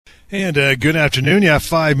And good afternoon. Yeah,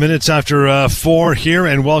 5 minutes after 4 here,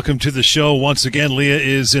 and welcome to the show. Once again, Leah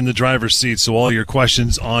is in the driver's seat, so all your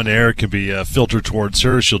questions on air can be filtered towards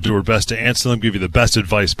her. She'll do her best to answer them, give you the best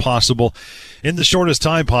advice possible in the shortest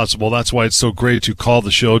time possible. That's why it's so great to call the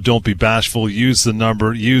show. Don't be bashful. Use the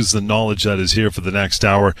number. Use the knowledge that is here for the next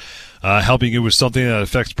hour. Helping you with something that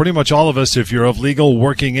affects pretty much all of us if you're of legal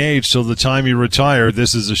working age till the time you retire.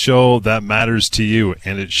 This is a show that matters to you,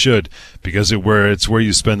 and it should, because it's where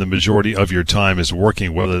you spend the majority of your time is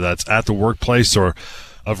working, whether that's at the workplace or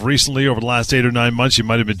of recently over the last 8 or 9 months, you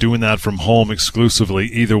might have been doing that from home exclusively.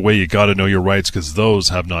 Either way, you got to know your rights because those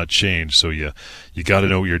have not changed. So you got to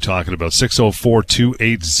know what you're talking about.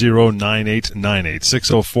 604-280-9898.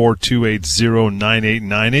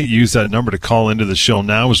 604-280-9898. Use that number to call into the show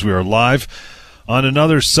now as we are live on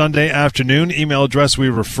another Sunday afternoon. Email address we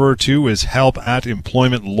refer to is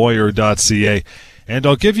help@employmentlawyer.ca. And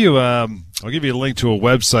I'll give you a link to a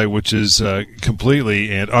website which is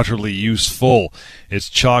completely and utterly useful. It's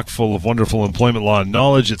chock full of wonderful employment law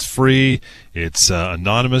knowledge. It's free. It's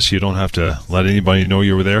anonymous. You don't have to let anybody know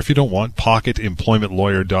you were there if you don't want.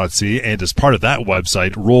 PocketEmploymentLawyer.ca. And as part of that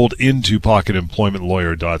website, rolled into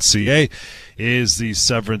PocketEmploymentLawyer.ca, is the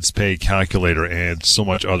severance pay calculator and so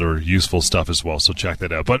much other useful stuff as well. So check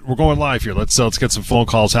that out. But we're going live here. Let's get some phone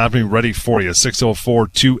calls happening. Ready for you.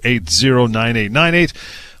 604-280-9898.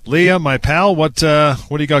 Leah, my pal, what do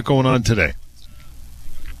you got going on today?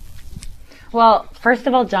 Well, first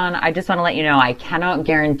of all, John, I just want to let you know I cannot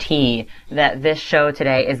guarantee that this show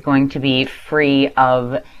today is going to be free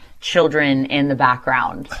of children in the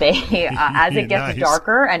background. They, as it gets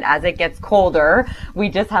darker and as it gets colder, we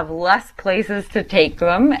just have less places to take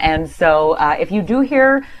them. And so if you do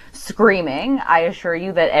hear screaming, I assure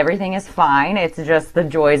you that everything is fine. It's just the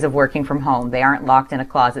joys of working from home. They aren't locked in a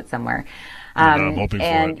closet somewhere. I'm hoping for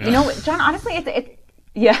it. You know, John, honestly, it's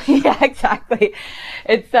yeah, exactly.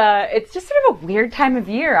 It's just sort of a weird time of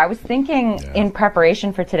year. I was thinking in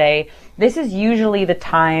preparation for today, this is usually the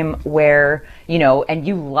time where, you know, and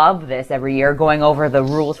you love this every year, going over the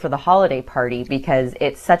rules for the holiday party because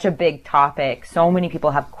it's such a big topic. So many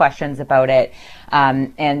people have questions about it.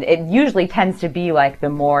 And it usually tends to be like the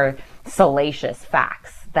more salacious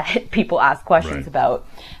facts that people ask questions about.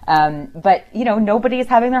 But, you know, nobody is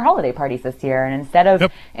having their holiday parties this year. And instead of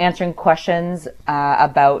answering questions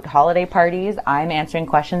about holiday parties, I'm answering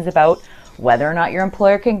questions about whether or not your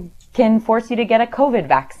employer can force you to get a COVID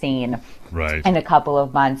vaccine in a couple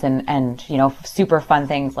of months and, you know, super fun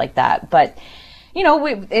things like that. But, you know,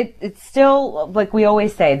 it's still, like we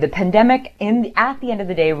always say, the pandemic at the end of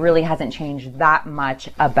the day really hasn't changed that much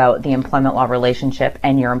about the employment law relationship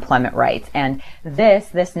and your employment rights. And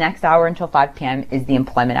this next hour until 5 p.m. is the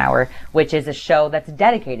employment hour, which is a show that's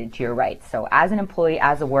dedicated to your rights. So as an employee,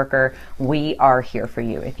 as a worker, we are here for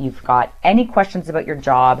you. If you've got any questions about your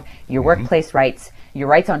job, your workplace rights, your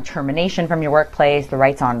rights on termination from your workplace, the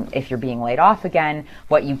rights on if you're being laid off again,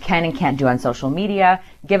 what you can and can't do on social media,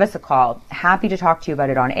 give us a call. Happy to talk to you about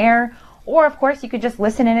it on air. Or, of course, you could just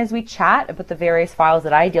listen in as we chat about the various files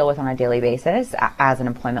that I deal with on a daily basis as an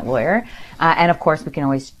employment lawyer. And, of course, we can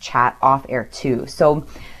always chat off air, too. So,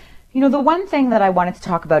 you know, the one thing that I wanted to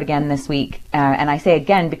talk about again this week, and I say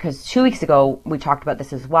again because 2 weeks ago we talked about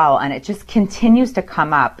this as well, and it just continues to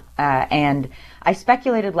come up. And I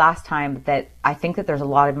speculated last time that I think that there's a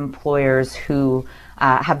lot of employers who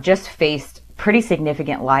have just faced pretty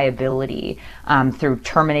significant liability through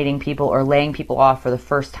terminating people or laying people off for the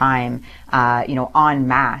first time, you know, en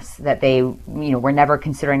masse that they, you know, were never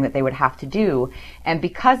considering that they would have to do. And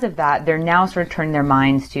because of that, they're now sort of turning their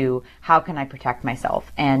minds to how can I protect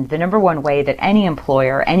myself? And the number one way that any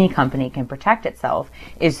employer, any company can protect itself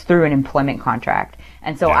is through an employment contract.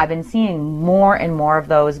 And so I've been seeing more and more of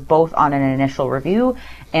those, both on an initial review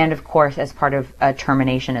and, of course, as part of a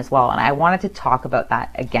termination as well. And I wanted to talk about that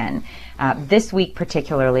again. This week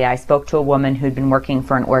particularly, I spoke to a woman who'd been working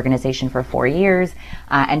for an organization for 4 years,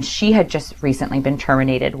 and she had just recently been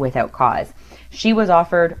terminated without cause. She was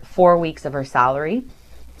offered 4 weeks of her salary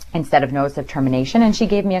instead of notice of termination, and she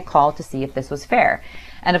gave me a call to see if this was fair.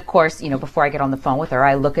 And of course, you know, before I get on the phone with her,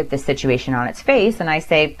 I look at this situation on its face and I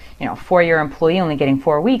say, you know, 4-year employee only getting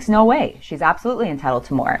 4 weeks, no way. She's absolutely entitled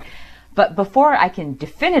to more. But before I can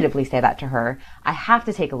definitively say that to her, I have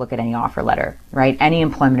to take a look at any offer letter, right? Any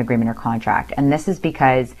employment agreement or contract. And this is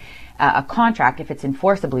because a contract, if it's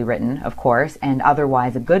enforceably written, of course, and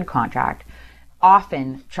otherwise a good contract,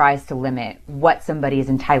 often tries to limit what somebody is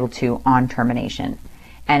entitled to on termination.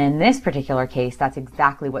 And in this particular case, that's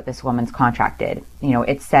exactly what this woman's contract did.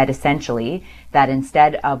 It said essentially that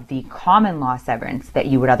instead of the common law severance that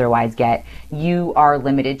you would otherwise get, you are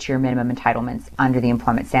limited to your minimum entitlements under the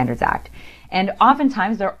Employment Standards Act. And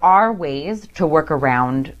oftentimes there are ways to work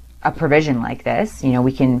around a provision like this.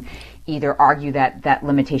 We can either argue that that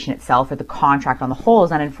limitation itself or the contract on the whole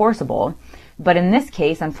is unenforceable. But in this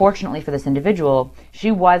case, unfortunately for this individual,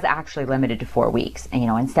 she was actually limited to 4 weeks. And,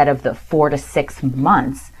 instead of the 4 to 6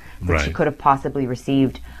 months that she could have possibly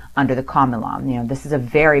received under the common law. This is a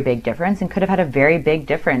very big difference and could have had a very big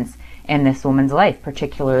difference in this woman's life,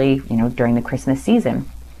 particularly, during the Christmas season.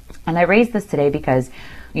 And I raised this today because,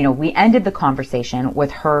 we ended the conversation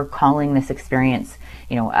with her calling this experience,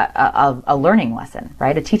 a learning lesson,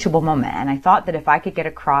 right? A teachable moment. And I thought that if I could get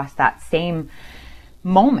across that same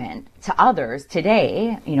moment to others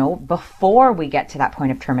today, before we get to that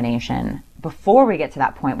point of termination, before we get to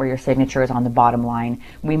that point where your signature is on the bottom line,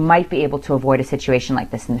 we might be able to avoid a situation like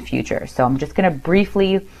this in the future. So I'm just going to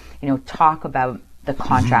briefly, talk about the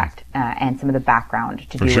contract and some of the background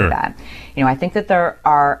to do with that. I think that there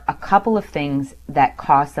are a couple of things that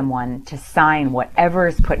cause someone to sign whatever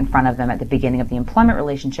is put in front of them at the beginning of the employment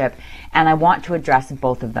relationship, and I want to address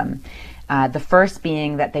both of them. The first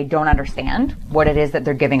being that they don't understand what it is that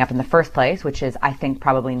they're giving up in the first place, which is, I think,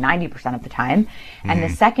 probably 90% of the time. And the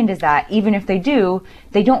second is that even if they do,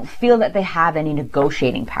 they don't feel that they have any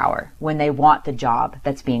negotiating power when they want the job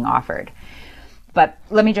that's being offered. But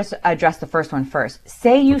let me just address the first one first.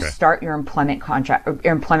 Say you start your employment contract or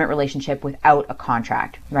your employment relationship without a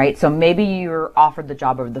contract, right? So maybe you're offered the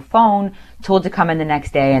job over the phone, told to come in the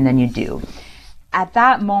next day, and then you do. At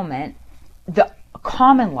that moment, the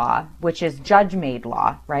common law, which is judge-made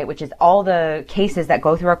law, right, which is all the cases that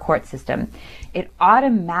go through our court system, it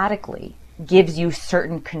automatically gives you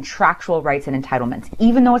certain contractual rights and entitlements.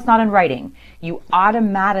 Even though it's not in writing, you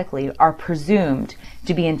automatically are presumed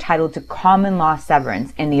to be entitled to common law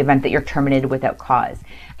severance in the event that you're terminated without cause.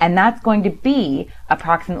 And that's going to be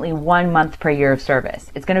approximately 1 month per year of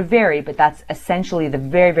service. It's going to vary, but that's essentially the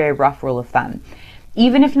very, very rough rule of thumb.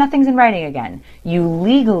 Even if nothing's in writing again, you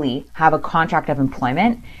legally have a contract of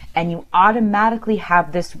employment and you automatically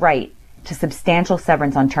have this right to substantial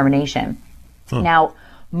severance on termination. Now,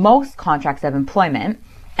 most contracts of employment,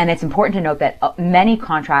 and it's important to note that many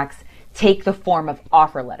contracts take the form of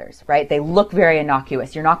offer letters, right? They look very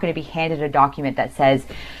innocuous. You're not going to be handed a document that says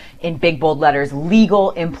in big bold letters,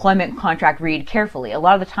 legal employment contract, read carefully. A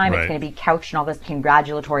lot of the time it's going to be couched in all this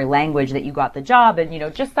congratulatory language that you got the job and,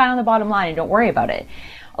 just sign on the bottom line and don't worry about it.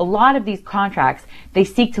 A lot of these contracts, they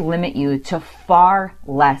seek to limit you to far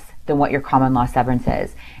less than what your common law severance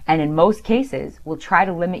is. And in most cases, will try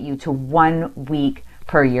to limit you to 1 week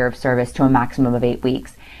per year of service to a maximum of 8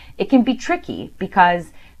 weeks. It can be tricky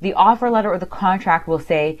because the offer letter or the contract will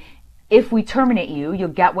say, if we terminate you, you'll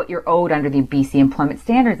get what you're owed under the BC Employment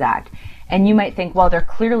Standards Act. And you might think, well, they're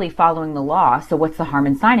clearly following the law, so what's the harm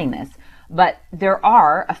in signing this? But there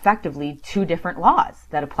are effectively 2 different laws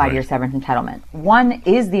that apply to your severance entitlement. One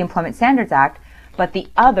is the Employment Standards Act, but the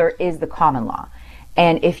other is the common law.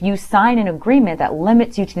 And if you sign an agreement that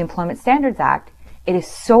limits you to the Employment Standards Act, it is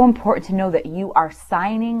so important to know that you are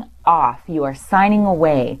signing off, you are signing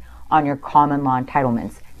away on your common law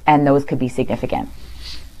entitlements, and those could be significant.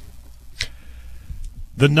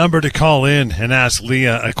 The number to call in and ask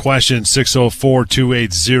Leah a question,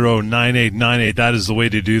 604-280-9898. That is the way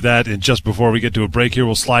to do that. And just before we get to a break here,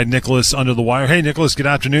 we'll slide Nicholas under the wire. Hey, Nicholas, good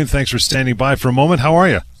afternoon. Thanks for standing by for a moment. How are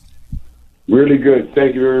you? Really good.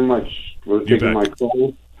 Thank you very much for taking my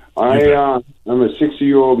call. I'm a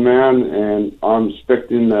 60-year-old man, and I'm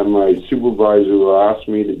expecting that my supervisor will ask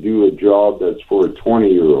me to do a job that's for a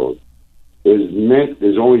 20-year-old.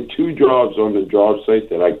 There's only 2 jobs on the job site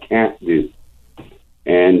that I can't do.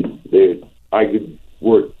 And I could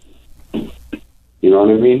work, you know what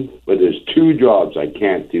I mean? But there's 2 jobs I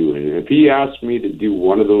can't do. And if he asked me to do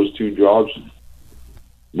one of those 2 jobs,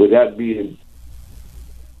 would that be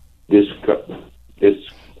constructed?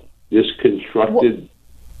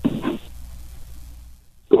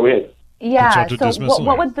 Go ahead. Yeah. So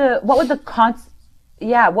what would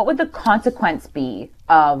the consequence be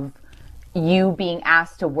of you being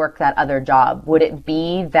asked to work that other job? Would it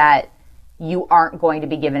be that you aren't going to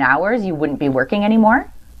be given hours? You wouldn't be working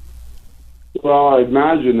anymore? Well, I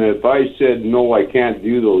imagine that if I said, no, I can't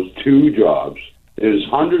do those 2 jobs, there's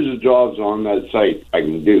hundreds of jobs on that site I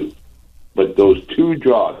can do. But those 2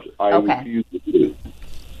 jobs, I refuse to do.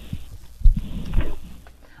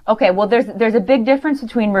 Okay, well, there's a big difference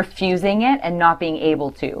between refusing it and not being able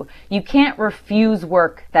to. You can't refuse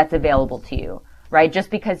work that's available to you. right?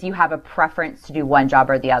 Just because you have a preference to do one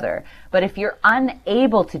job or the other. But if you're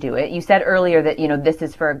unable to do it, you said earlier that, this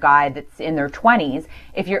is for a guy that's in their 20s.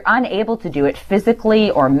 If you're unable to do it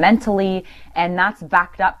physically or mentally, and that's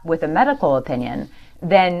backed up with a medical opinion,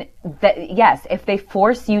 then yes, if they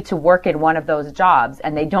force you to work in one of those jobs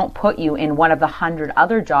and they don't put you in one of the 100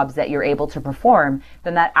 other jobs that you're able to perform,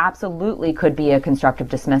 then that absolutely could be a constructive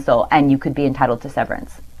dismissal and you could be entitled to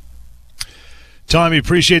severance. Tommy,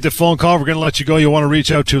 appreciate the phone call. We're going to let you go. You want to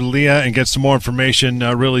reach out to Leah and get some more information.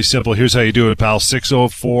 Really simple. Here's how you do it, pal.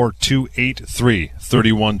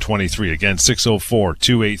 604-283-3123. Again,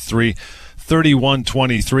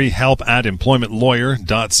 604-283-3123.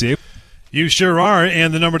 help@employmentlawyer.ca. You sure are,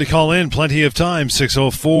 and the number to call in, plenty of time,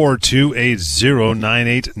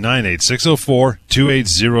 604-280-9898,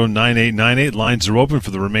 604-280-9898. Lines are open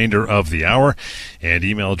for the remainder of the hour, and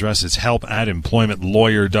email address is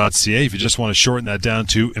help@employmentlawyer.ca. If you just want to shorten that down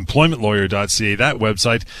to employmentlawyer.ca, that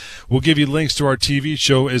website will give you links to our TV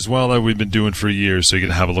show as well that we've been doing for years, so you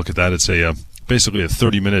can have a look at that. It's basically a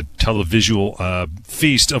 30-minute televisual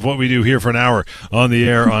feast of what we do here for an hour on the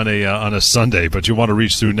air on a Sunday. But you want to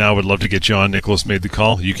reach through now, would love to get you on. Nicholas made the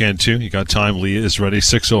call. You can too. You got time. Leah is ready.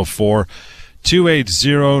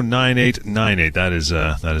 604-280-9898. That is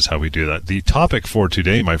how we do that. The topic for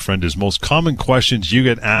today, my friend, is most common questions you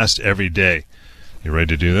get asked every day. You ready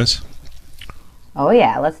to do this? Oh,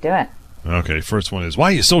 yeah. Let's do it. Okay. First one is,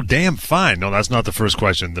 why are you so damn fine? No, that's not the first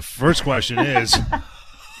question. The first question is...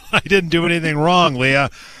 I didn't do anything wrong, Leah.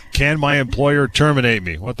 Can my employer terminate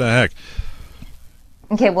me? What the heck?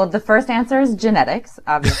 Okay, well, the first answer is genetics,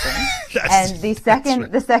 obviously. And the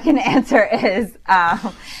second answer is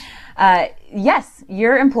yes,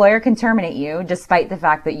 your employer can terminate you despite the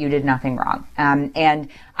fact that you did nothing wrong. And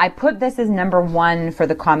I put this as number one for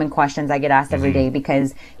the common questions I get asked every day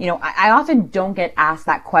because, I often don't get asked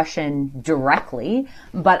that question directly,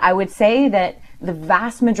 but I would say that the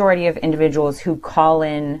vast majority of individuals who call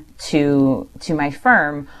in to my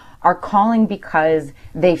firm are calling because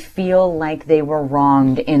they feel like they were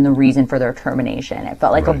wronged in the reason for their termination. It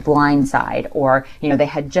felt like a blindside, or, they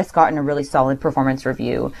had just gotten a really solid performance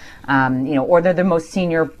review, or they're the most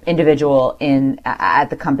senior individual at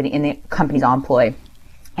the company, in the company's employ.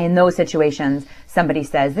 In those situations, somebody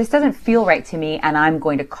says, this doesn't feel right to me, and I'm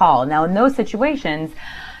going to call. Now, in those situations,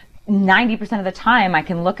 90% of the time, I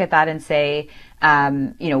can look at that and say,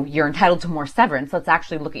 you're entitled to more severance. Let's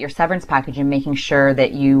actually look at your severance package and making sure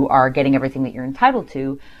that you are getting everything that you're entitled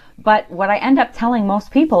to. But what I end up telling most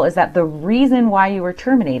people is that the reason why you were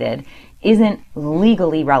terminated isn't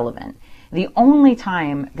legally relevant. The only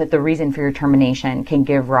time that the reason for your termination can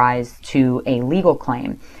give rise to a legal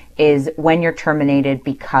claim is when you're terminated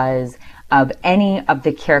because of any of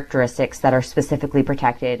the characteristics that are specifically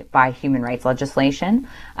protected by human rights legislation,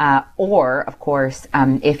 or, of course,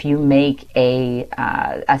 if you make a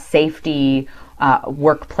safety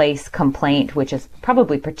workplace complaint, which is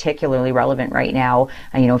probably particularly relevant right now.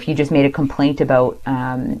 If you just made a complaint about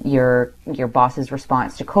your boss's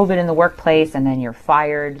response to COVID in the workplace and then you're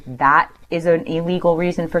fired, that is an illegal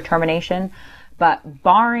reason for termination. But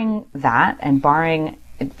barring that and barring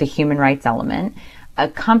the human rights element, a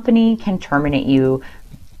company can terminate you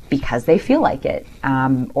because they feel like it,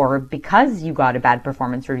 or because you got a bad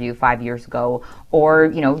performance review 5 years ago, or,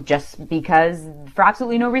 just because for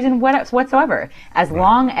absolutely no reason whatsoever, as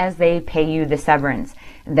long as they pay you the severance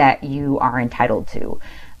that you are entitled to.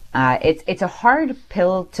 It's a hard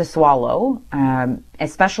pill to swallow,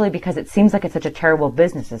 especially because it seems like it's such a terrible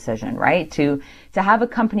business decision, right? To have a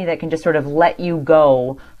company that can just sort of let you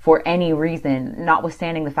go for any reason,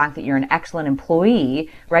 notwithstanding the fact that you're an excellent employee,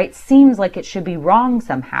 right? Seems like it should be wrong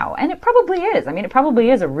somehow. And it probably is. I mean, it probably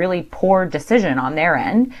is a really poor decision on their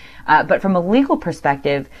end. But from a legal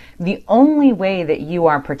perspective, the only way that you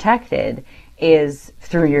are protected is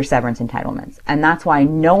through your severance entitlements. And that's why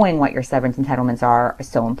knowing what your severance entitlements are is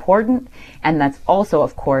so important. And that's also,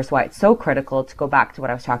 of course, why it's so critical to go back to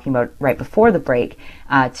what I was talking about right before the break,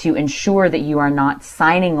 to ensure that you are not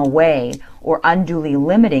signing away or unduly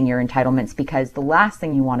limiting your entitlements, because the last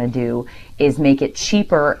thing you want to do is make it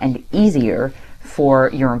cheaper and easier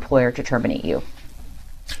for your employer to terminate you.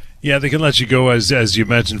 Yeah, they can let you go, as you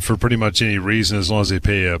mentioned, for pretty much any reason, as long as they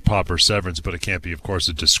pay a proper severance, but it can't be, of course,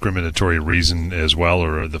 a discriminatory reason as well,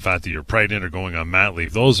 or the fact that you're pregnant or going on mat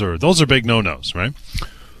leave. Those are big no-nos, right?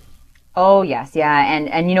 Oh, yes, yeah,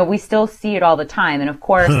 and we still see it all the time, and of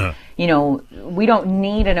course, we don't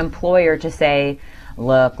need an employer to say,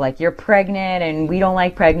 look, like, you're pregnant and we don't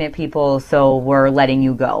like pregnant people, so we're letting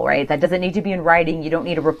you go, right? That doesn't need to be in writing. You don't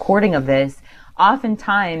need a recording of this.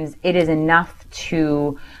 oftentimes it is enough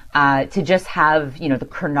to just have, the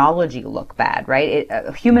chronology look bad, right?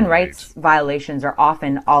 Human rights violations are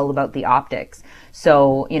often all about the optics.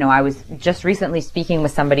 So, I was just recently speaking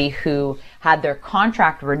with somebody who had their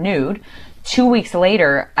contract renewed, 2 weeks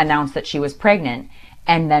later announced that she was pregnant,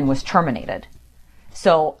 and then was terminated.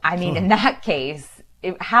 So, I mean, in that case,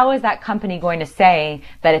 how is that company going to say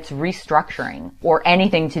that it's restructuring or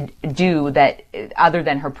anything to do that other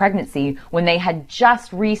than her pregnancy when they had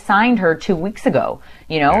just re-signed her 2 weeks ago?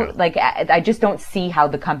 Like, I just don't see how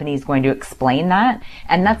the company is going to explain that.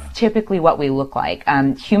 And that's typically what we look like.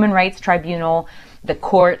 Human Rights Tribunal, the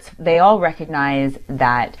courts, they all recognize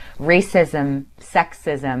that racism,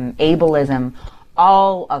 sexism, ableism,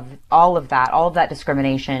 all of that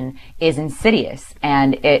discrimination is insidious,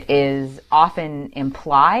 and it is often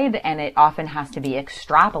implied, and it often has to be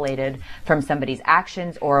extrapolated from somebody's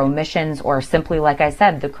actions or omissions, or simply, like I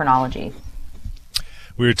said, the chronology.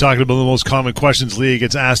 We were talking about the most common questions Leah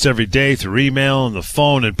gets asked every day through email and the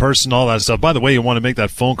phone, in person, all that stuff. By the way, you want to make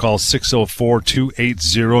that phone call,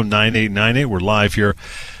 604-280-9898. We're live here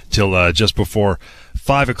till just before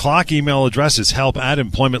 5 o'clock. Email address is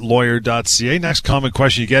help@employmentlawyer.ca. Next common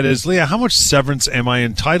question you get is, Leah, how much severance am I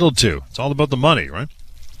entitled to? It's all about the money, right?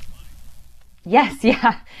 Yes,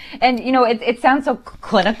 yeah. And, it sounds so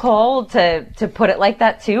clinical to put it like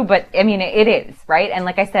that too, but I mean, it is, right? And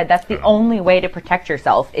like I said, that's the only way to protect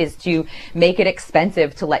yourself, is to make it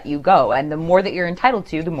expensive to let you go. And the more that you're entitled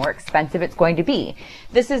to, the more expensive it's going to be.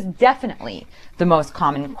 This is definitely the most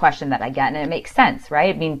common question that I get, and it makes sense,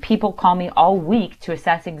 right? I mean, people call me all week to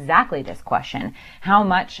assess exactly this question. How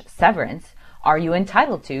much severance are you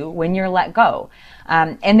entitled to when you're let go?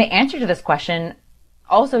 And the answer to this question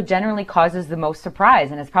also generally causes the most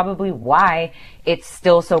surprise, and it's probably why it's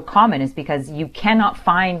still so common, is because you cannot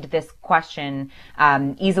find this question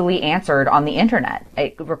easily answered on the internet.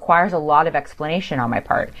 It requires a lot of explanation on my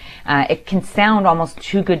part. It can sound almost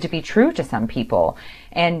too good to be true to some people.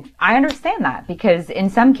 And I understand that, because in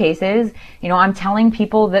some cases, I'm telling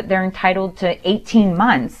people that they're entitled to 18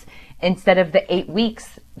 months instead of the 8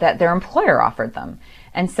 weeks that their employer offered them.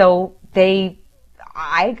 And so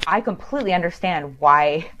I completely understand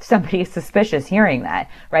why somebody is suspicious hearing that,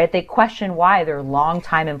 right? They question why their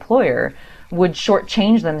longtime employer would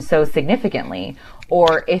shortchange them so significantly,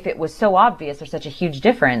 or if it was so obvious or such a huge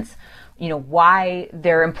difference, why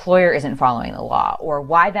their employer isn't following the law, or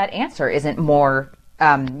why that answer isn't more,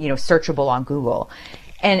 searchable on Google.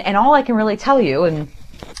 And all I can really tell you, and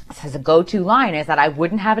this is a go-to line, is that I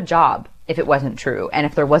wouldn't have a job if it wasn't true, and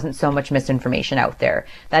if there wasn't so much misinformation out there.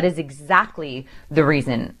 That is exactly the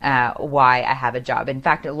reason why I have a job. In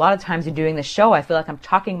fact, a lot of times in doing the show, I feel like I'm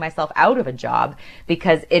talking myself out of a job,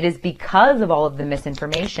 because it is because of all of the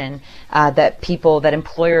misinformation that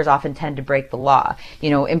employers often tend to break the law.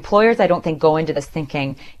 Employers, I don't think, go into this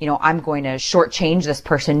thinking, I'm going to shortchange this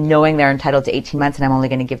person knowing they're entitled to 18 months and I'm only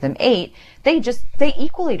going to give them 8. They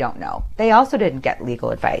equally don't know. They also didn't get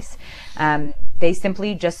legal advice. They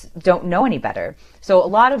simply just don't know any better. So a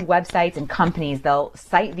lot of websites and companies, they'll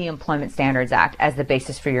cite the Employment Standards Act as the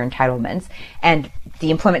basis for your entitlements. And the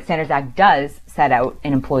Employment Standards Act does set out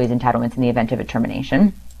an employee's entitlements in the event of a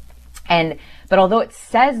termination. But although it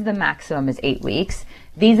says the maximum is 8 weeks,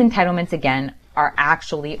 these entitlements, again, are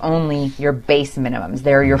actually only your base minimums.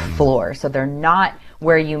 They're your floor. So they're not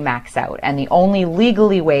where you max out. And the only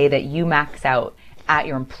legally way that you max out at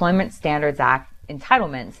your Employment Standards Act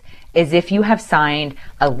entitlements is if you have signed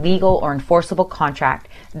a legal or enforceable contract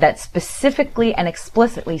that specifically and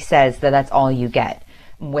explicitly says that that's all you get.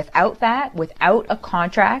 Without that, without a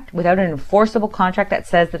contract, without an enforceable contract that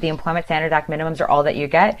says that the Employment Standards Act minimums are all that you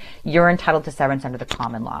get, you're entitled to severance under the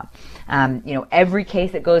common law. Every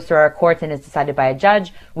case that goes through our courts and is decided by a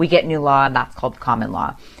judge, we get new law, and that's called common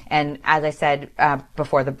law. And as I said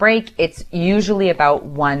before the break, it's usually about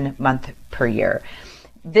 1 month per year.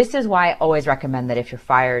 This is why I always recommend that if you're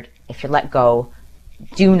fired, if you're let go,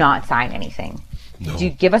 do not sign anything. No.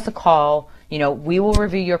 Do give us a call. We will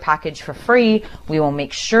review your package for free. We will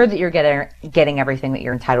make sure that you're getting everything that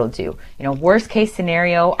you're entitled to. Worst case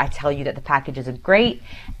scenario, I tell you that the packages are great,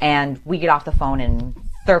 and we get off the phone in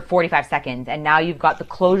 45 seconds, and now you've got the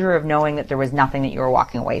closure of knowing that there was nothing that you were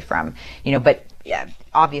walking away from. But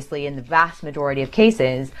obviously in the vast majority of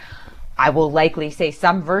cases, I will likely say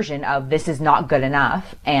some version of this is not good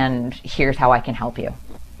enough, and here's how I can help you.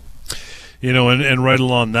 And right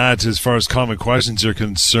along that, as far as common questions are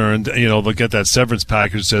concerned, they'll get that severance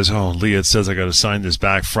package that says, oh, Leah, it says I got to sign this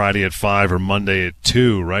back Friday at 5 or Monday at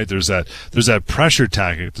 2, right? There's that pressure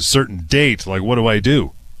tactic at a certain date. Like, what do I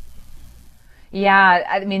do? Yeah,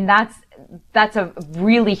 I mean, that's that's a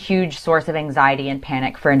really huge source of anxiety and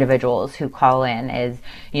panic for individuals who call in is,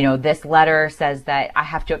 this letter says that I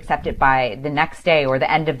have to accept it by the next day or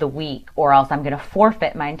the end of the week, or else I'm going to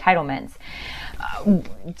forfeit my entitlements.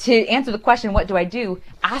 To answer the question, what do I do?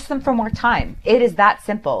 Ask them for more time. It is that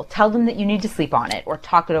simple. Tell them that you need to sleep on it or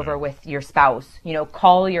talk it over with your spouse.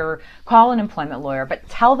 Call an employment lawyer, but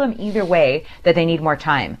tell them either way that they need more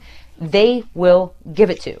time. They will give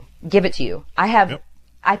it to you.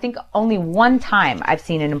 I think only one time I've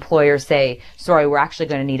seen an employer say, sorry, we're actually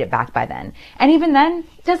going to need it back by then. And even then,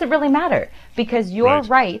 it doesn't really matter because your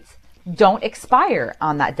rights don't expire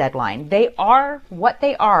on that deadline. They are what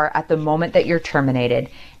they are at the moment that you're terminated,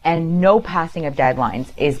 and no passing of deadlines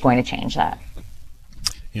is going to change that.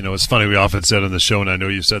 It's funny, we often said on the show, and I know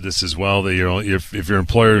you said this as well, that if your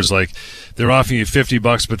employer is like, they're offering you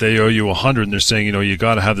 $50, but they owe you $100, and they're saying, you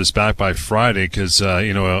got to have this back by Friday because, we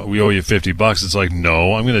owe you $50. It's like,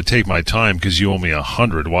 no, I'm going to take my time because you owe me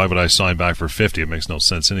 $100. Why would I sign back for $50? It makes no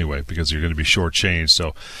sense anyway because you're going to be shortchanged.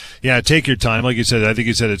 So, yeah, take your time. Like you said, I think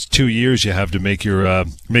you said it's 2 years you have to make your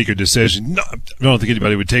decision. No, I don't think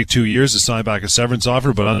anybody would take 2 years to sign back a severance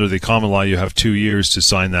offer, but under the common law, you have 2 years to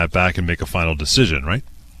sign that back and make a final decision, right?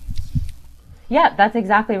 Yeah, that's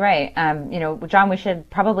exactly right. John, we should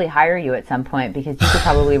probably hire you at some point because you could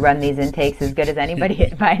probably run these intakes as good as anybody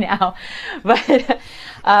by now. But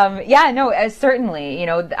certainly.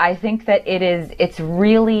 I think that it's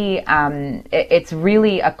really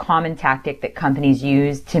a common tactic that companies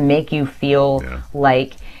use to make you feel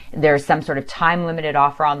like there's some sort of time limited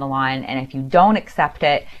offer on the line, and if you don't accept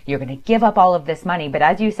it, you're going to give up all of this money. But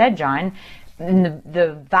as you said, John, in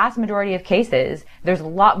the vast majority of cases, there's a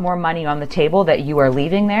lot more money on the table that you are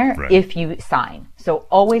leaving there if you sign. So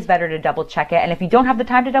always better to double check it. And if you don't have the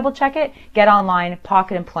time to double check it, get online.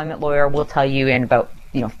 Pocket Employment Lawyer will tell you in about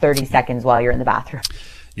 30 seconds while you're in the bathroom.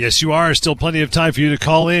 Yes, you are. Still plenty of time for you to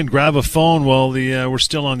call in. Grab a phone while we're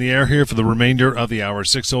still on the air here for the remainder of the hour.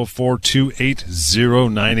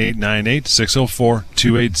 604-280-9898.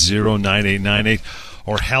 604-280-9898.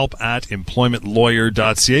 Or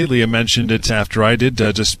help@employmentlawyer.ca. Leah mentioned it after I did,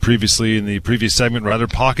 just previously in the previous segment,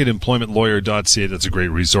 pocketemploymentlawyer.ca. That's a great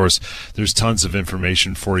resource. There's tons of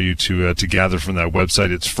information for you to gather from that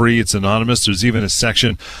website. It's free. It's anonymous. There's even a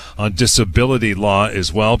section on disability law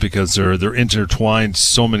as well because they're intertwined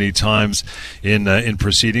so many times in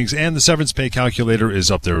proceedings. And the severance pay calculator is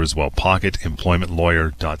up there as well.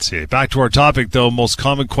 pocketemploymentlawyer.ca. Back to our topic, though. Most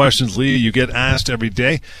common questions, Leah, you get asked every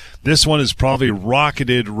day. This one is probably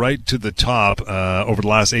rocketed right to the top over the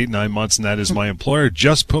last 8-9 months, and that is my employer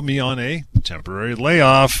just put me on a temporary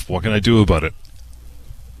layoff. What can I do about it?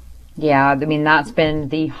 Yeah, that's been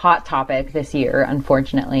the hot topic this year,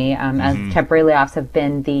 unfortunately, as temporary layoffs have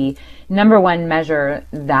been the number one measure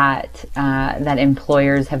that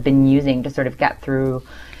employers have been using to sort of get through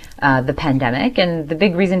the pandemic. And the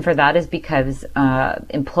big reason for that is because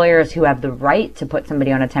employers who have the right to put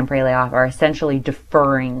somebody on a temporary layoff are essentially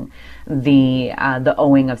deferring the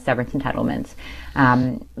owing of severance entitlements.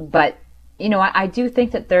 But I do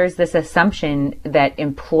think that there's this assumption that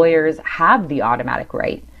employers have the automatic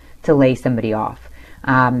right to lay somebody off.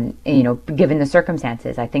 Given the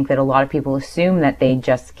circumstances, I think that a lot of people assume that they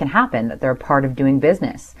just can happen, that they're a part of doing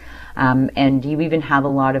business. And you even have a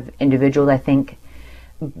lot of individuals, I think,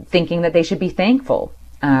 thinking that they should be thankful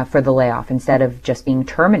for the layoff instead of just being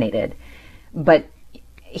terminated. But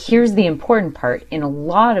here's the important part. In a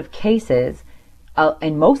lot of cases,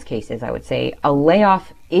 in most cases, I would say, a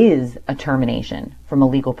layoff is a termination from a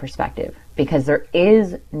legal perspective because there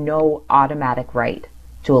is no automatic right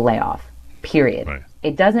to a layoff, period. Right.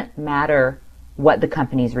 It doesn't matter what the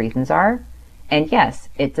company's reasons are. And yes,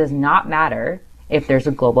 it does not matter if there's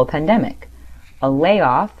a global pandemic. A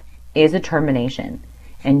layoff is a termination.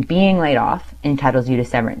 And being laid off entitles you to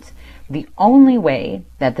severance. The only way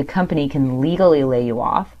that the company can legally lay you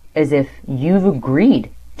off is if you've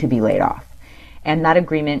agreed to be laid off. And that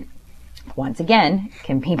agreement, once again,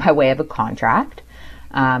 can be by way of a contract,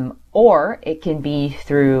 or it can be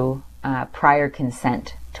through prior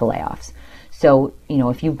consent to layoffs. So,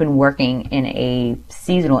 if you've been working in a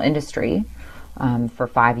seasonal industry for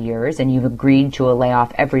 5 years and you've agreed to a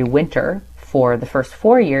layoff every winter for the first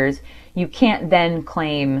 4 years, you can't then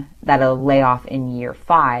claim that a layoff in year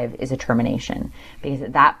 5 is a termination, because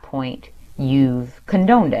at that point you've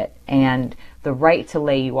condoned it and the right to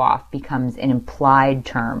lay you off becomes an implied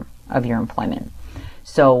term of your employment.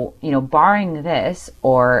 So, barring this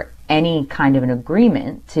or any kind of an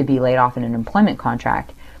agreement to be laid off in an employment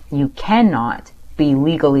contract, you cannot be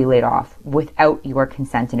legally laid off without your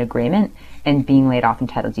consent and agreement. and being laid off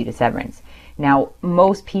entitles you to severance. Now,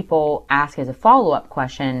 most people ask as a follow-up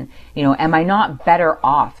question, am I not better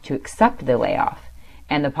off to accept the layoff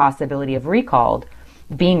and the possibility of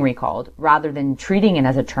being recalled, rather than treating it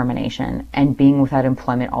as a termination and being without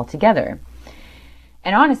employment altogether?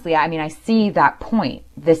 And honestly, I see that point.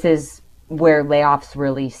 This is where layoffs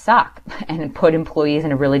really suck and put employees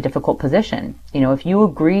in a really difficult position. If you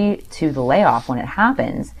agree to the layoff when it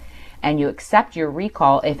happens and you accept your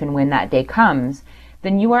recall if and when that day comes,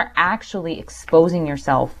 then you are actually exposing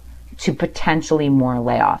yourself to potentially more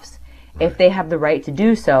layoffs. Right. If they have the right to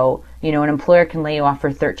do so, an employer can lay you off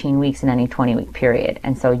for 13 weeks in any 20-week period.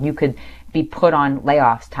 And so you could be put on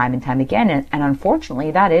layoffs time and time again. And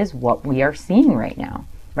unfortunately, that is what we are seeing right now,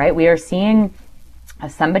 right? We are seeing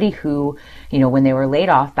somebody who, when they were laid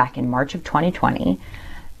off back in March of 2020,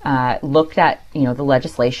 looked at, the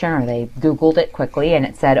legislation, or they Googled it quickly, and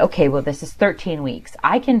it said, okay, well, this is 13 weeks.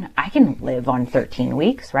 I can live on 13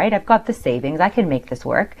 weeks, right? I've got the savings. I can make this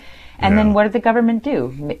work. And then what did the government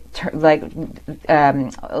do?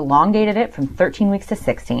 Elongated it from 13 weeks to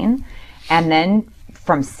 16, and then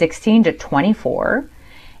from 16 to 24.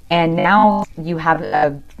 And now you have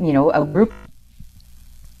a group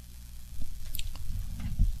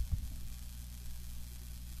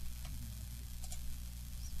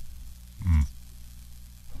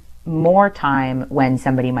more time when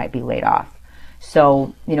somebody might be laid off.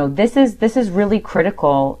 So, this is really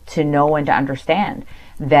critical to know and to understand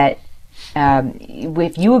that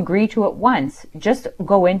if you agree to it once, just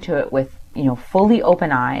go into it with, fully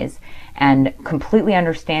open eyes and completely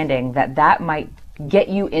understanding that might get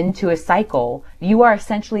you into a cycle. You are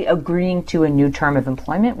essentially agreeing to a new term of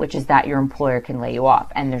employment, which is that your employer can lay you off.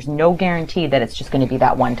 And there's no guarantee that it's just going to be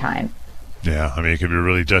that one time. Yeah, it can be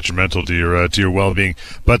really detrimental to your well-being.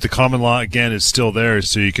 But the common law, again, is still there,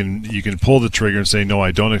 so you can pull the trigger and say, no,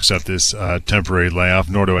 I don't accept this temporary layoff,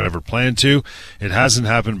 nor do I ever plan to. It hasn't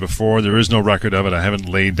happened before. There is no record of it. I haven't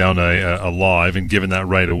laid down a law. I haven't given that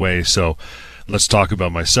right away. So let's talk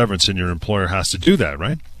about my severance, and your employer has to do that,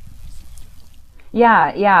 right?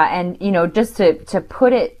 Yeah. And, just to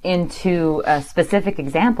put it into a specific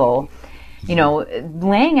example,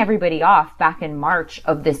 laying everybody off back in March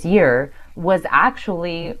of this year was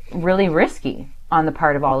actually really risky on the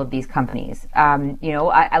part of all of these companies.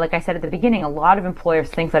 Like I said at the beginning, a lot of employers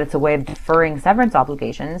think that it's a way of deferring severance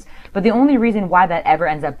obligations, but the only reason why that ever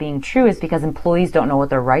ends up being true is because employees don't know what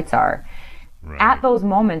their rights are. Right. At those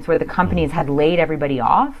moments where the companies had laid everybody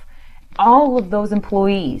off, all of those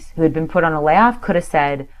employees who had been put on a layoff could have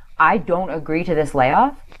said, I don't agree to this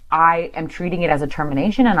layoff. I am treating it as a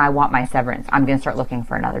termination and I want my severance. I'm going to start looking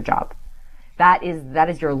for another job. That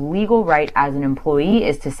is your legal right as an employee,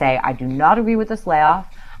 is to say, I do not agree with this layoff.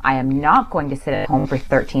 I am not going to sit at home for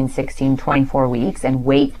 13, 16, 24 weeks and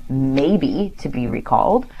wait maybe to be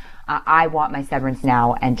recalled. I want my severance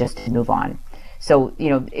now and just to move on. So,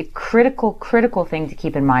 a critical thing to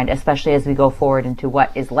keep in mind, especially as we go forward into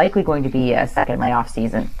what is likely going to be a second layoff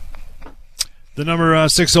season. The number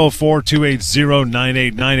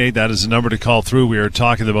 604-280-9898. That is the number to call through. We are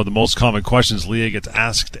talking about the most common questions Leah gets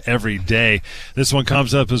asked every day. This one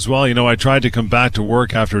comes up as well. I tried to come back to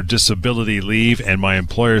work after disability leave, and my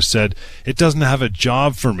employer said it doesn't have a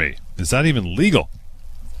job for me. Is that even legal?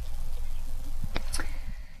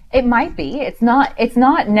 It might be. It's not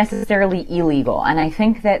necessarily illegal. And I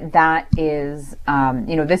think that is,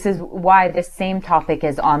 this is why this same topic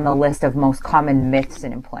is on the list of most common myths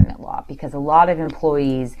in employment law, because a lot of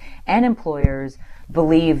employees and employers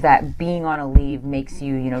believe that being on a leave makes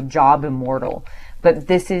you, job immortal. But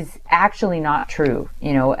this is actually not true.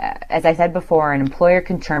 As I said before, an employer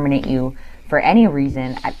can terminate you for any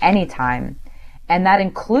reason at any time. And that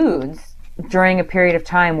includes during a period of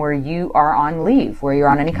time where you are on leave, where you're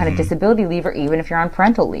on any kind of disability leave, or even if you're on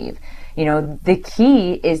parental leave. The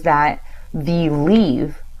key is that the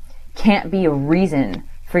leave can't be a reason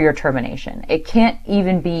for your termination. It can't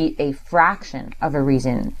even be a fraction of a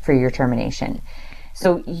reason for your termination.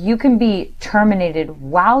 So you can be terminated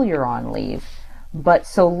while you're on leave, but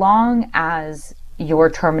so long as your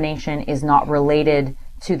termination is not related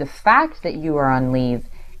to the fact that you are on leave,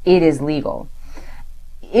 it is legal.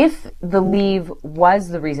 If the leave was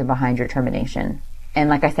the reason behind your termination, and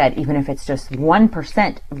like I said, even if it's just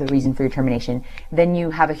 1% of the reason for your termination, then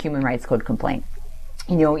you have a Human Rights Code complaint.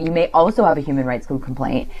 You may also have a Human Rights Code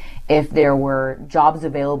complaint if there were jobs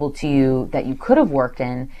available to you that you could have worked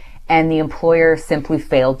in and the employer simply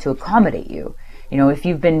failed to accommodate you. If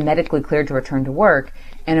you've been medically cleared to return to work,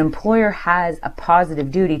 an employer has a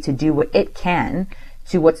positive duty to do what it can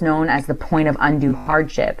to what's known as the point of undue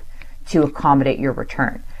hardship to accommodate your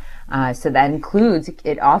return. So that includes,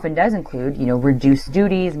 it often does include, reduced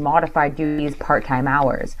duties, modified duties, part-time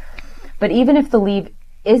hours. But even if the leave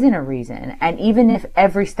isn't a reason, and even if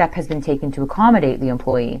every step has been taken to accommodate the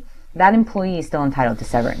employee, that employee is still entitled to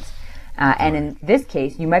severance. And in this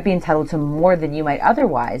case, you might be entitled to more than you might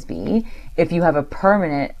otherwise be if you have a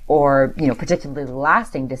permanent or, particularly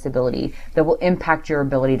lasting disability that will impact your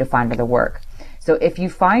ability to find other work. So if you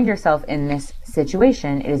find yourself in this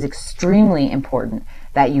situation, it is extremely important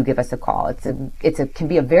that you give us a call. It can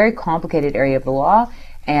be a very complicated area of the law,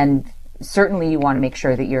 and certainly you want to make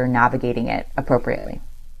sure that you're navigating it appropriately.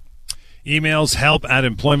 Emails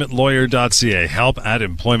help@employmentlawyer.ca,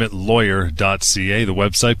 help@employmentlawyer.ca, the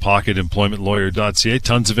website pocketemploymentlawyer.ca.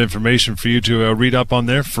 Tons of information for you to read up on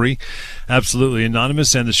there, free, absolutely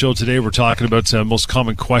anonymous. And the show today, we're talking about most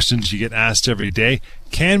common questions you get asked every day.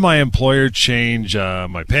 Can my employer change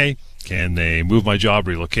my pay? Can they move my job,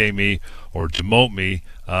 relocate me, or demote me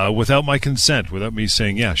without my consent, without me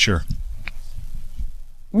saying, yeah, sure?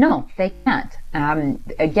 No, they can't.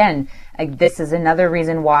 Again, this is another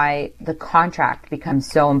reason why the contract becomes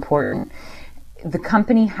so important. The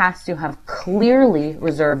company has to have clearly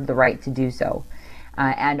reserved the right to do so.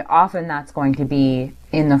 And often that's going to be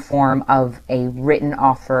in the form of a written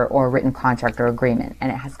offer or a written contract or agreement. And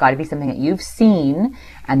it has got to be something that you've seen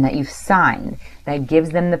and that you've signed that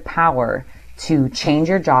gives them the power to change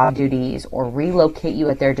your job duties or relocate you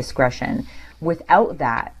at their discretion. Without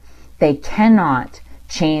that, they cannot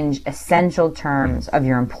change essential terms of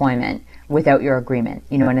your employment without your agreement.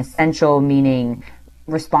 An essential meaning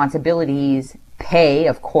responsibilities, pay,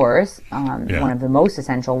 of course, one of the most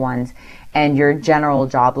essential ones, and your general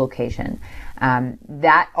job location.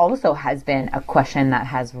 That also has been a question that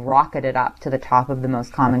has rocketed up to the top of the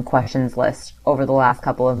most common questions list over the last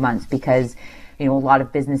couple of months because a lot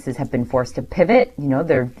of businesses have been forced to pivot.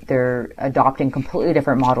 They're adopting completely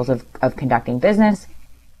different models of conducting business.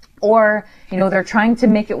 Or, they're trying to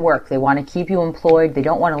make it work. They want to keep you employed. They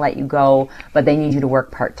don't want to let you go, but they need you to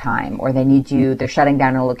work part-time. Or they're shutting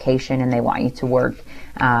down a location and they want you to work,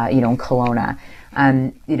 in Kelowna.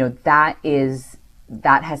 That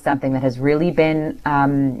has something that has really been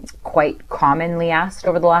quite commonly asked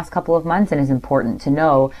over the last couple of months, and is important to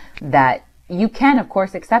know that you can, of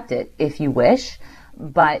course, accept it if you wish,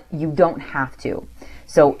 but you don't have to.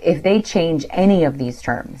 So if they change any of these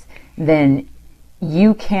terms, then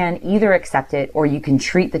you can either accept it or you can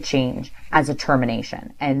treat the change as a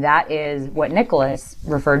termination. And that is what Nicholas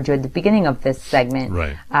referred to at the beginning of this segment,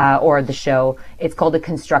 right. Or the show. It's called a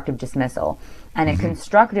constructive dismissal. And a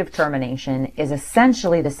constructive termination is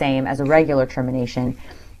essentially the same as a regular termination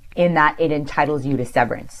in that it entitles you to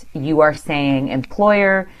severance. You are saying,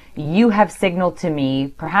 employer, you have signaled to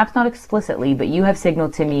me, perhaps not explicitly, but you have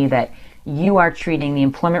signaled to me that you are treating the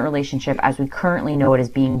employment relationship as we currently know it is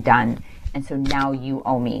being done. And so now you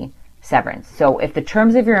owe me severance. So if the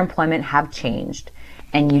terms of your employment have changed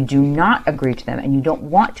and you do not agree to them and you don't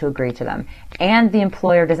want to agree to them, and the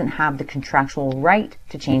employer doesn't have the contractual right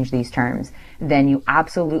to change these terms, then you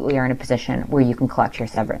absolutely are in a position where you can collect your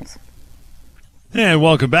severance. And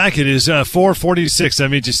welcome back. It is 4:46. That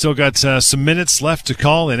means you still got some minutes left to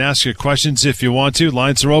call and ask your questions if you want to.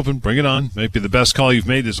 Lines are open. Bring it on. Might be the best call you've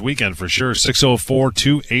made this weekend for sure.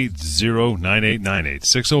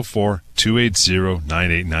 604-280-9898.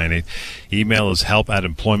 604-280-9898. Email is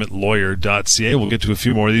help@employmentlawyer.ca. We'll get to a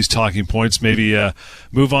few more of these talking points. Maybe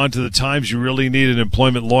move on to the times you really need an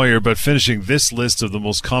employment lawyer. But finishing this list of the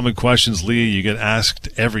most common questions, Leah, you get asked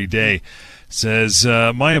every day. Says,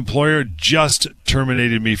 my employer just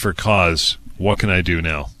terminated me for cause. What can I do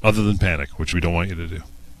now? Other than panic, which we don't want you to do.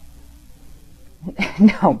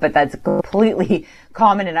 No, but that's a completely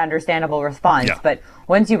common and understandable response. Yeah. But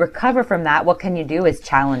once you recover from that, what can you do is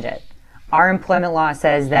challenge it. Our employment law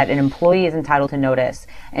says that an employee is entitled to notice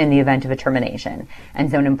in the event of a termination.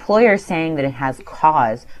 And so an employer saying that it has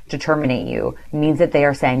cause to terminate you means that they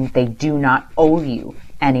are saying they do not owe you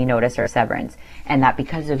any notice or severance. And that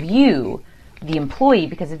because of you, the employee,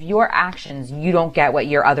 because of your actions, you don't get what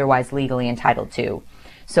you're otherwise legally entitled to.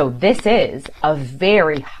 So this is a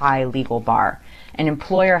very high legal bar. An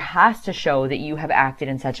employer has to show that you have acted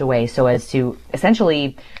in such a way so as to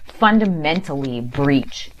essentially fundamentally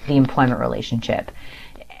breach the employment relationship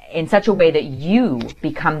in such a way that you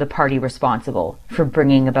become the party responsible for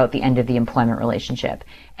bringing about the end of the employment relationship.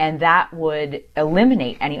 And that would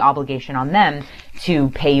eliminate any obligation on them to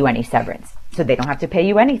pay you any severance. So they don't have to pay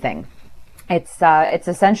you anything. It's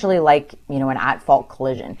essentially like, an at-fault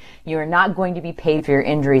collision. You're not going to be paid for your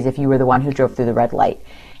injuries if you were the one who drove through the red light.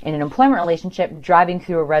 In an employment relationship, driving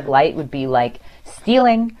through a red light would be like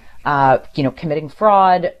stealing, committing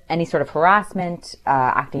fraud, any sort of harassment,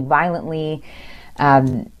 acting violently,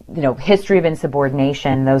 history of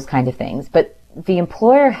insubordination, those kinds of things. But the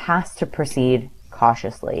employer has to proceed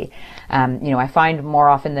cautiously. I find more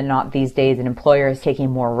often than not these days an employer is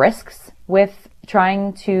taking more risks with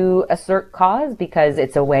trying to assert cause because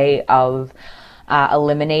it's a way of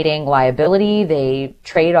eliminating liability. They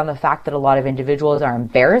trade on the fact that a lot of individuals are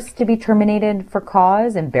embarrassed to be terminated for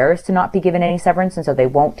cause, embarrassed to not be given any severance, and so they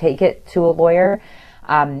won't take it to a lawyer.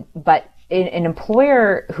 But an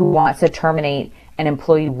employer who wants to terminate an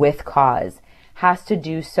employee with cause has to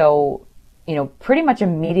do so, pretty much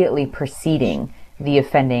immediately preceding the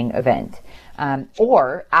offending event,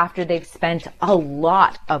 or after they've spent a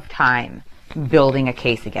lot of time building a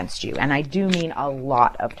case against you. And I do mean a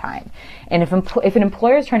lot of time. And if an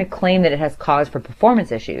employer is trying to claim that it has cause for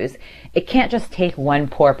performance issues, it can't just take one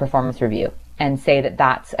poor performance review and say that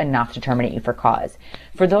that's enough to terminate you for cause.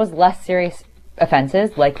 For those less serious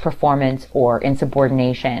offenses like performance or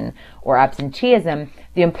insubordination or absenteeism,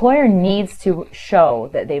 the employer needs to show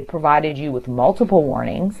that they've provided you with multiple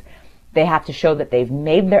warnings. They have to show that they've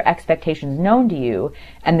made their expectations known to you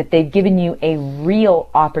and that they've given you a real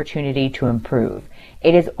opportunity to improve.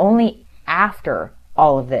 It is only after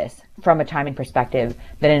all of this, from a timing perspective,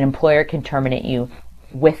 that an employer can terminate you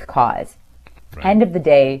with cause. Right. End of the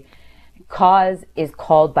day, cause is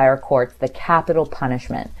called by our courts the capital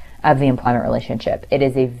punishment of the employment relationship. It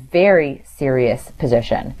is a very serious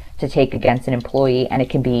position to take against an employee, and it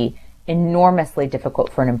can be enormously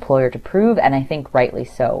difficult for an employer to prove, and I think rightly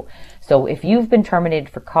so. So if you've been terminated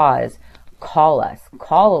for cause, call us,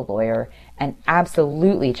 call a lawyer, and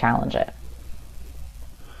absolutely challenge it.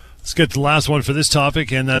 Let's get to the last one for this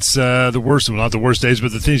topic, and that's the worst, well, not the worst days,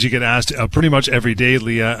 but the things you get asked pretty much every day,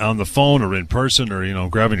 Leah, on the phone or in person or,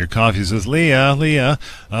 grabbing your coffee. Says, Leah,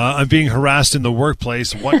 I'm being harassed in the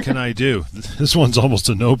workplace. What can I do? This one's almost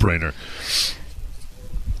a no-brainer.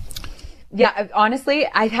 Yeah, honestly,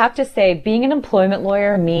 I'd have to say being an employment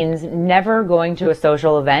lawyer means never going to a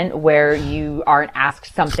social event where you aren't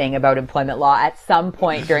asked something about employment law at some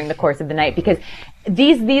point during the course of the night, because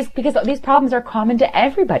these problems are common to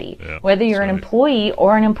everybody. Yeah, whether you're an employee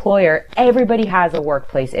or an employer, everybody has a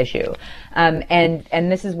workplace issue. And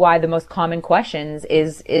this is why the most common questions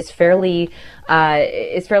is fairly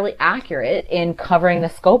accurate in covering the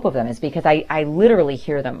scope of them, is because I literally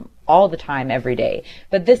hear them all the time, every day.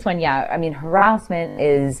 But this one, harassment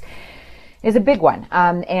is a big one.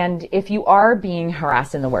 And if you are being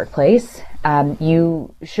harassed in the workplace,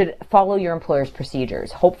 you should follow your employer's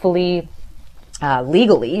procedures. Hopefully,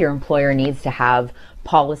 legally, your employer needs to have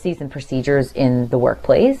policies and procedures in the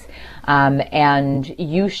workplace, and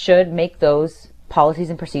you should make those policies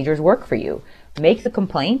and procedures work for you. Make the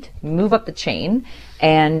complaint, move up the chain,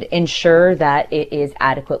 and ensure that it is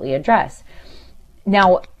adequately addressed.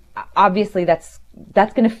 Now, obviously, that's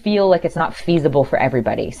going to feel like it's not feasible for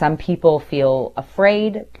everybody. Some people feel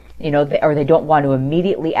afraid, or they don't want to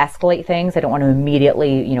immediately escalate things. They don't want to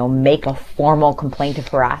immediately, make a formal complaint of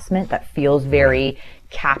harassment that feels very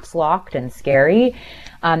caps locked and scary.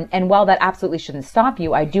 And while that absolutely shouldn't stop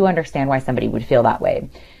you, I do understand why somebody would feel that way.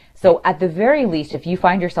 So at the very least, if you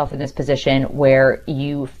find yourself in this position where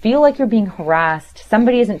you feel like you're being harassed,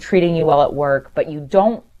 somebody isn't treating you well at work, but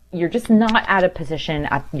you're just not at a position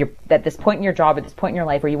at this point in your job, at this point in your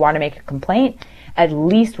life where you want to make a complaint, at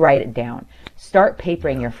least write it down. Start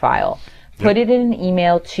papering your file. Put it in an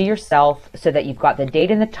email to yourself so that you've got the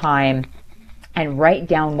date and the time, and write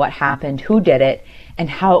down what happened, who did it, and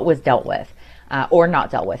how it was dealt with, or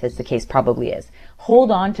not dealt with, as the case probably is.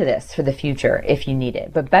 Hold on to this for the future if you need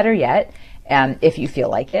it. But better yet, if you feel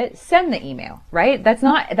like it, send the email, right? That's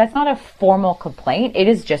not a formal complaint. It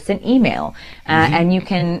is just an email. And you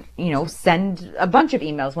can, send a bunch of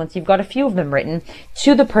emails once you've got a few of them written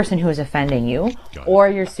to the person who is offending you or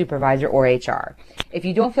your supervisor or HR. If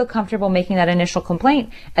you don't feel comfortable making that initial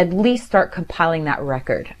complaint, at least start compiling that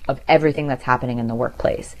record of everything that's happening in the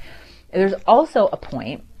workplace. There's also a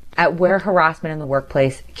point at where harassment in the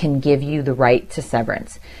workplace can give you the right to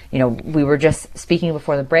severance. We were just speaking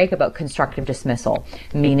before the break about constructive dismissal,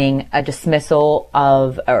 meaning a dismissal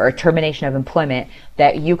of or a termination of employment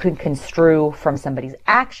that you can construe from somebody's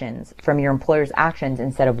actions, from your employer's actions,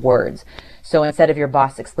 instead of words. So instead of your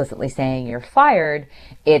boss explicitly saying you're fired,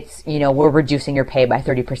 it's, we're reducing your pay by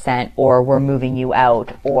 30%, or we're moving you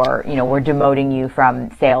out, or, we're demoting you from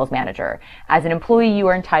sales manager. As an employee, you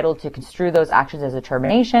are entitled to construe those actions as a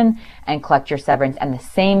termination and collect your severance. And the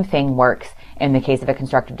same thing works in the case of a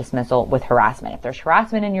constructive dismissal with harassment. If there's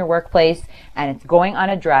harassment in your workplace and it's going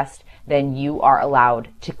unaddressed, then you are allowed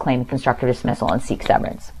to claim constructive dismissal and seek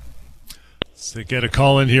severance. So get a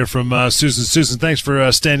call in here from Susan. Susan, thanks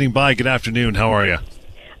for standing by. Good afternoon. How are you?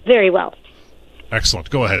 Very well.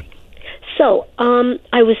 Excellent. Go ahead. So,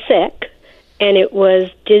 I was sick, and it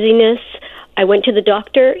was dizziness. I went to the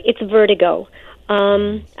doctor. It's vertigo.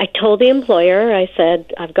 I told the employer, I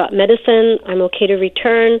said, I've got medicine. I'm okay to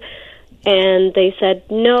return. And they said,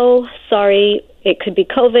 no, sorry, it could be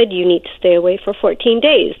COVID. You need to stay away for 14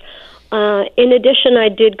 days. In addition, I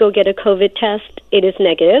did go get a COVID test. It is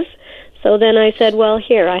negative. So then I said, well,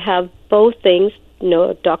 here, I have both things,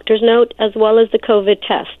 doctor's note as well as the COVID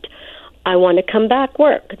test. I want to come back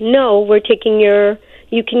work. No, we're taking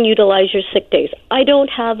you can utilize your sick days. I don't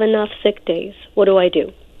have enough sick days. What do I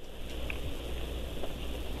do?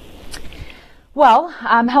 Well,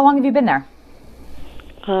 how long have you been there?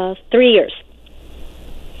 3 years.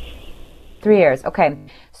 3 years. Okay.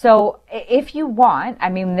 So if you want,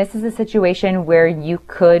 this is a situation where you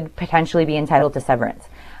could potentially be entitled to severance.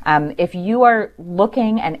 If you are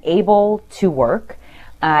looking and able to work,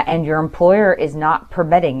 and your employer is not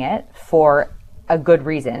permitting it for a good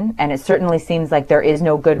reason, and it certainly seems like there is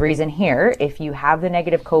no good reason here. If you have the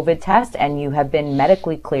negative COVID test and you have been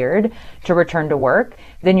medically cleared to return to work,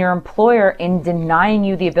 then your employer, in denying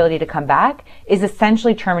you the ability to come back, is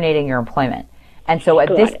essentially terminating your employment. And so at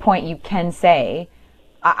this point, you can say,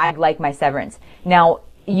 I'd like my severance. Now,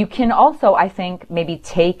 you can also, I think, maybe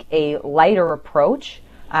take a lighter approach.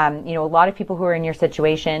 A lot of people who are in your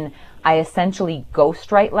situation, I essentially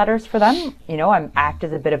ghostwrite letters for them. I act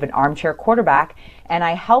as a bit of an armchair quarterback, and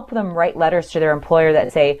I help them write letters to their employer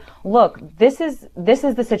that say, look, this is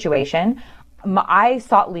the situation. I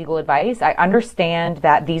sought legal advice. I understand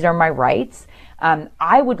that these are my rights.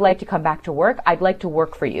 I would like to come back to work. I'd like to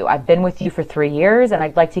work for you. I've been with you for 3 years, and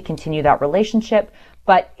I'd like to continue that relationship.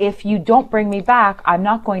 But if you don't bring me back, I'm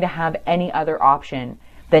not going to have any other option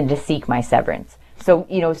than to seek my severance. So,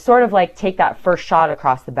 sort of like take that first shot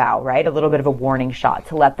across the bow, right? A little bit of a warning shot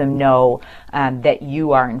to let them know that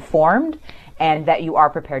you are informed and that you are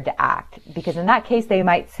prepared to act. Because in that case, they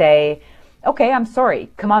might say, okay, I'm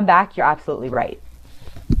sorry. Come on back. You're absolutely right.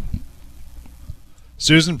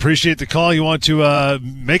 Susan, appreciate the call. You want to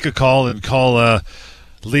make a call and call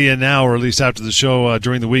Leah now, or at least after the show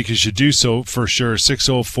during the week, you should do so for sure.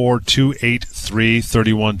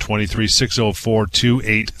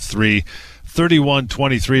 604-283-3123,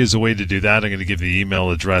 604-283-3123 is a way to do that. I'm going to give the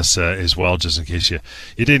email address as well, just in case you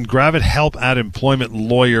didn't grab it.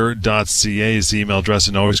 help@employmentlawyer.ca is the email address,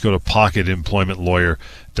 and always go to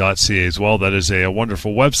pocketemploymentlawyer.ca as well. That is a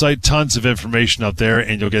wonderful website. Tons of information out there,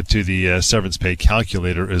 and you'll get to the severance pay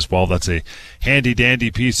calculator as well. That's a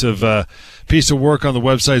handy-dandy piece of work on the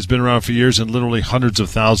website. It's been around for years, and literally hundreds of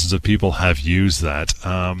thousands of people have used that.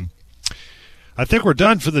 I think we're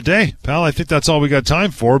done for the day, pal. I think that's all we got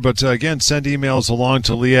time for. But again, send emails along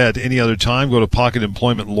to Leah at any other time. Go to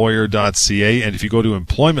pocketemploymentlawyer.ca. And if you go to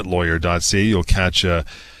employmentlawyer.ca, you'll catch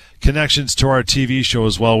connections to our TV show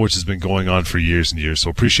as well, which has been going on for years and years. So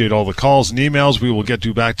appreciate all the calls and emails. We will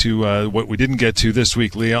get back to what we didn't get to this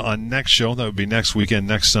week, Leah, on next show. That would be next weekend,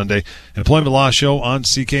 next Sunday. Employment Law Show on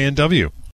CKNW.